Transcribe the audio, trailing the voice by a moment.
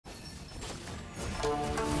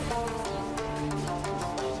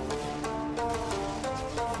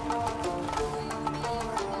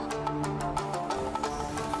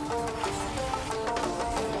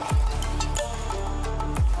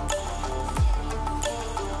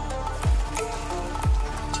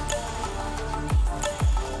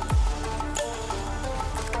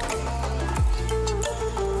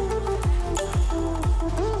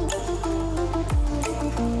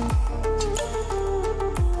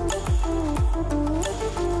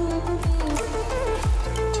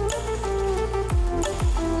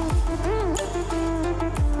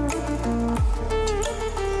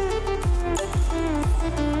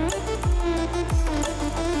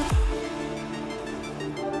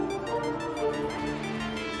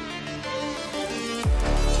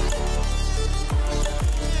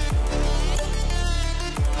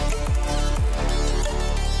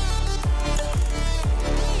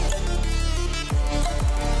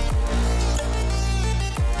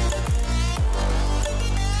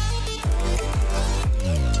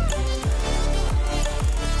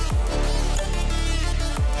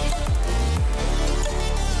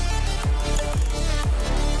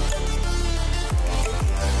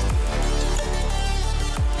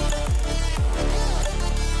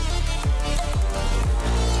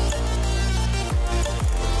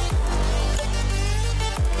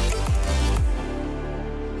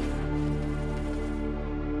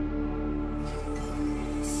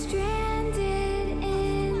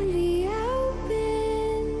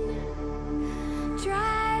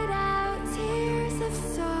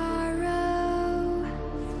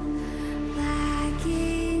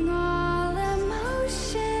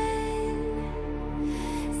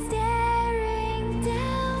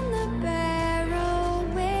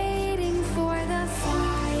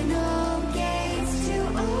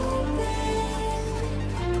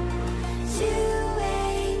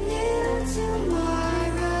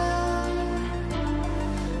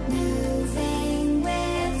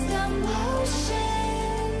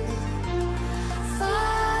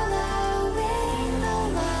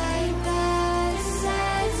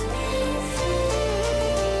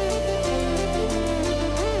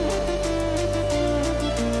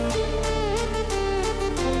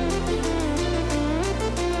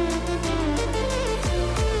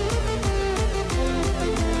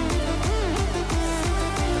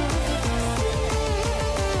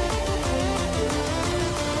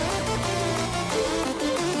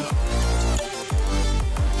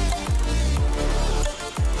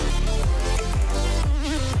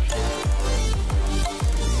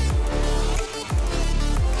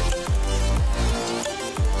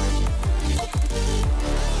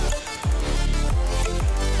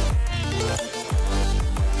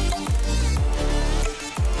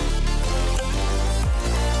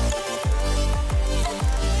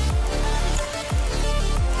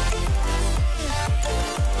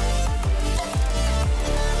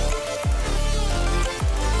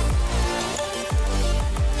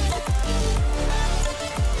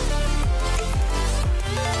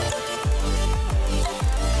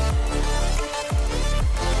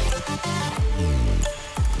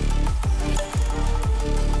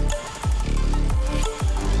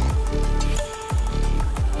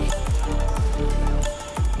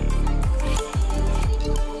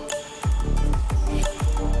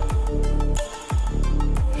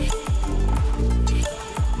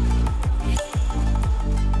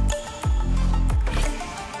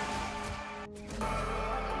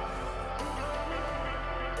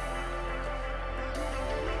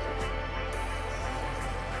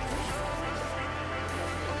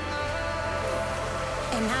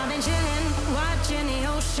And I've been chilling, watching the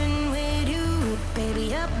ocean with you.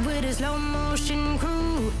 Baby, up with a slow motion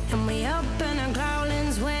crew. And we up in our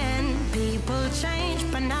growlings when people change,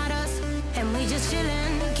 but not us. And we just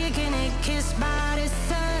chilling, kicking it, kissed by the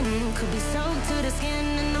sun. Could be soaked to the skin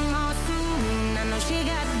in the mall soon. I know she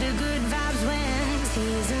got the good vibes when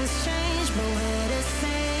seasons change, but we're the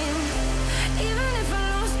same. Even if I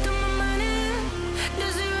lost all my money, the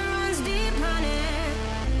zero runs deep, honey.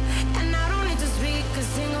 And I don't need to speak a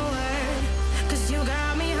single word, 'cause you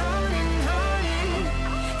got me holding, holding.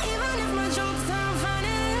 Even if my jokes aren't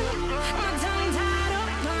funny, my tongue tied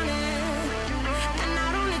up on it. And I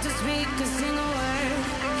don't need to speak a single word,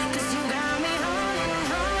 'cause you got me holding,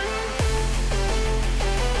 holding.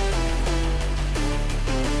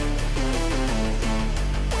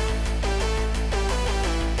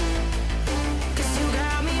 'Cause you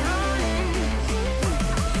got me holding.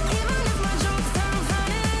 Even if my jokes aren't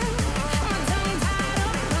funny, my tongue tied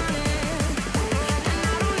up on it. And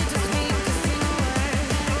I don't need to speak a single word,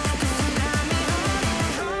 'cause you got me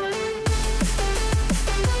holding, holding.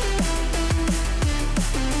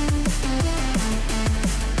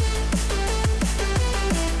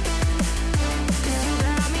 'Cause you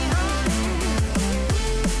got me holding.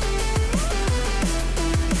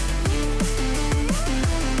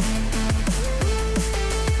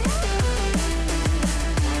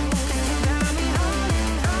 'Cause you got me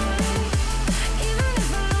holding, holding. Even if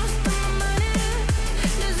I lost all my money,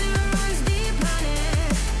 the zero runs deep, honey.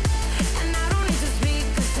 And I don't need to speak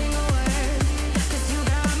a single word, 'cause you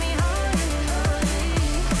got me holding, holding.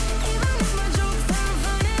 Even if my jokes aren't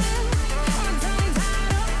funny, my tongue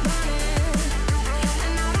tied up on it.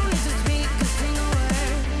 And I don't need to speak a single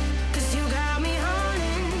word, 'cause you got me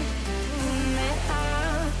holding me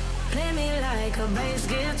up. Play me like a bass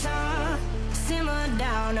guitar, simmer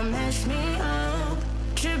down and mess me up.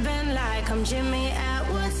 Tripping like I'm Jimmy at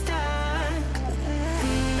Woodstock.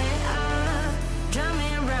 Me up, drum me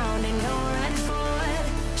around in your red Ford.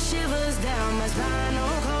 Shivers down my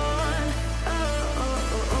spinal cord. Oh,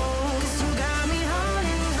 oh, oh, oh. 'Cause you got me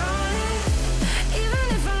holding, holding. Even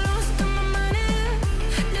if I lost all my money,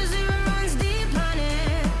 the zero runs deep, honey.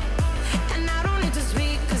 And I don't need to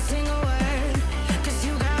speak a single word, 'cause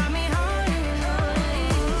you got me holding, holding.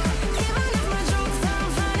 Even if my jokes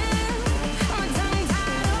aren't funny, my tongue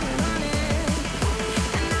tied up on it.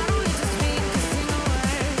 And I don't need to speak a single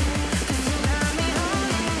word, 'cause you got me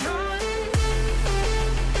holding, holding.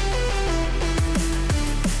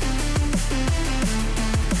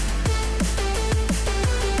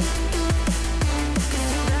 'Cause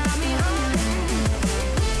you got me holding.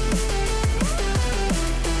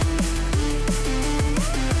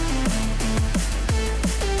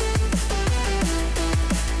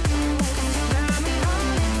 You got me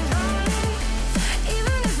holding, holding.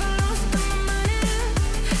 Even if I lost all my money,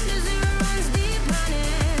 the zero runs deep, honey.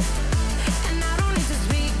 And I don't need to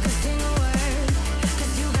speak a single word,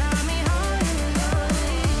 'cause you got me holding,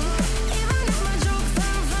 holding. Even if my jokes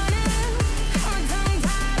aren't funny, my tongue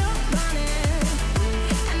tied up on it.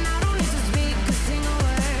 And I don't need to speak a single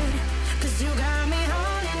word, 'cause you got me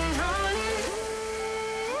holding, holding.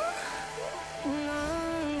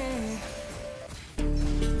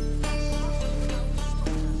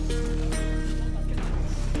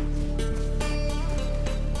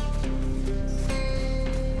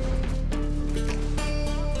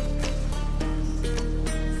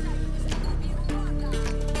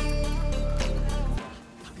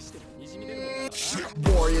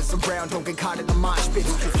 Warriors around, don't get caught in the mosh pit.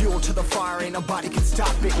 Fuel to the fire, ain't nobody can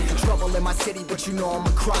stop it. Trouble in my city, but you know I'm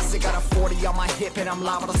across it. Got a 40 on my hip and I'm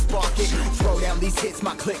liable to spark it. Throw down these hits,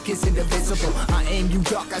 my click is indivisible. I aim, you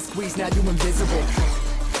duck, I squeeze, now you invisible.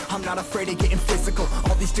 I'm not afraid of getting physical.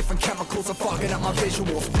 All these different chemicals are fogging up my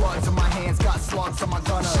visuals. Bloods on my hands, got slugs on my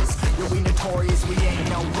gunners. Yo, we notorious, we ain't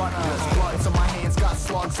no runners. Bloods on my hands, got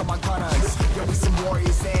slugs on my gunners. Yo, we some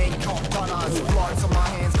warriors, they ain't called gunners. Bloods on my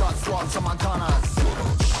hands, got slugs on my gunners.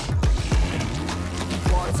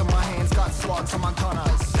 Bloods on my hands, got slugs on my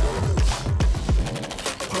gunners.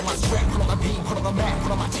 Put on my strap, put on my beam, put on the map,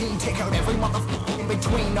 put on my team. Take out every motherfucker in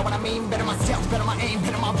between, know what I mean? Better myself, better my aim,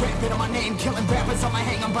 better my rep, better my name. Killing rappers on my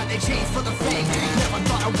hang, I'm by their chains for the fame. Never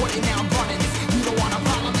thought I would it, now I'm running this. You don't wanna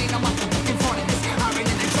follow me, I'm up in front of this. I ran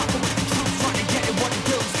in the trouble with the troops, trying to get it what it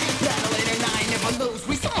does. Battle it and I ain't never lose,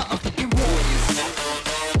 we some motherfucking warriors.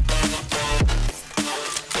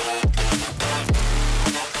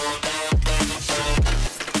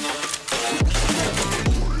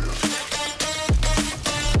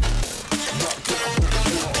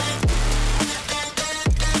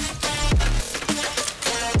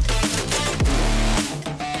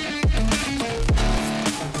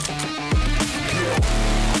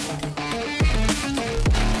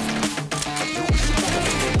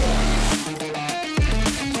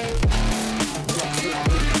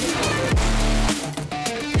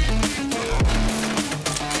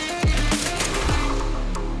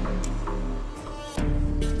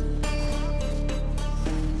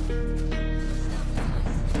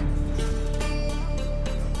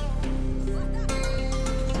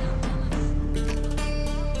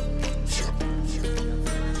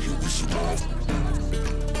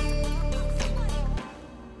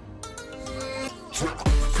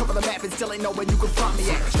 still ain't know where you can find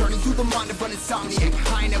me at. Journey through the mind of an insomniac.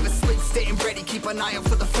 I ain't never sleep, staying ready, keep an eye out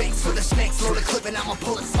for the fakes, for the snakes. Load a clip and I'ma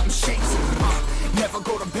pull it, something shakes. Never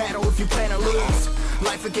go to battle if you plan to lose.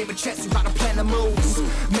 Life a game of chess, you gotta plan the moves.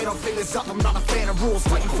 Middle fingers up, I'm not a fan of rules.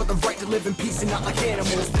 Fighting for the right to live in peace and not like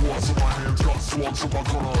animals. Bloods in my hands, got swords in my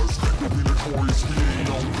gunners. You'll be notorious, we ain't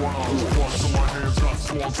no runners. Bloods in my hands, got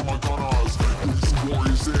swords in my gunners. These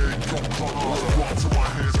warriors, they ain't no gunners. Bloods in my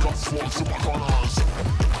hands, got swords in my gunners.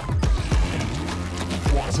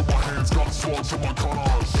 Bloods in my hands, got swords in my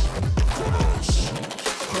gunners.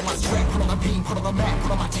 Put on my strap, put on the beam, put on the map,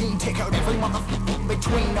 put on my team. Take out every motherfucker in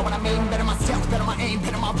between. Know what I mean? Better myself, better my aim,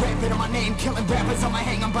 better my rap, better my name. Killing rappers on my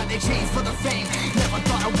hang, I'm by their chains for the fame. Never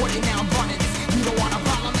thought I would it, now I'm running. You don't wanna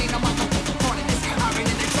follow me, no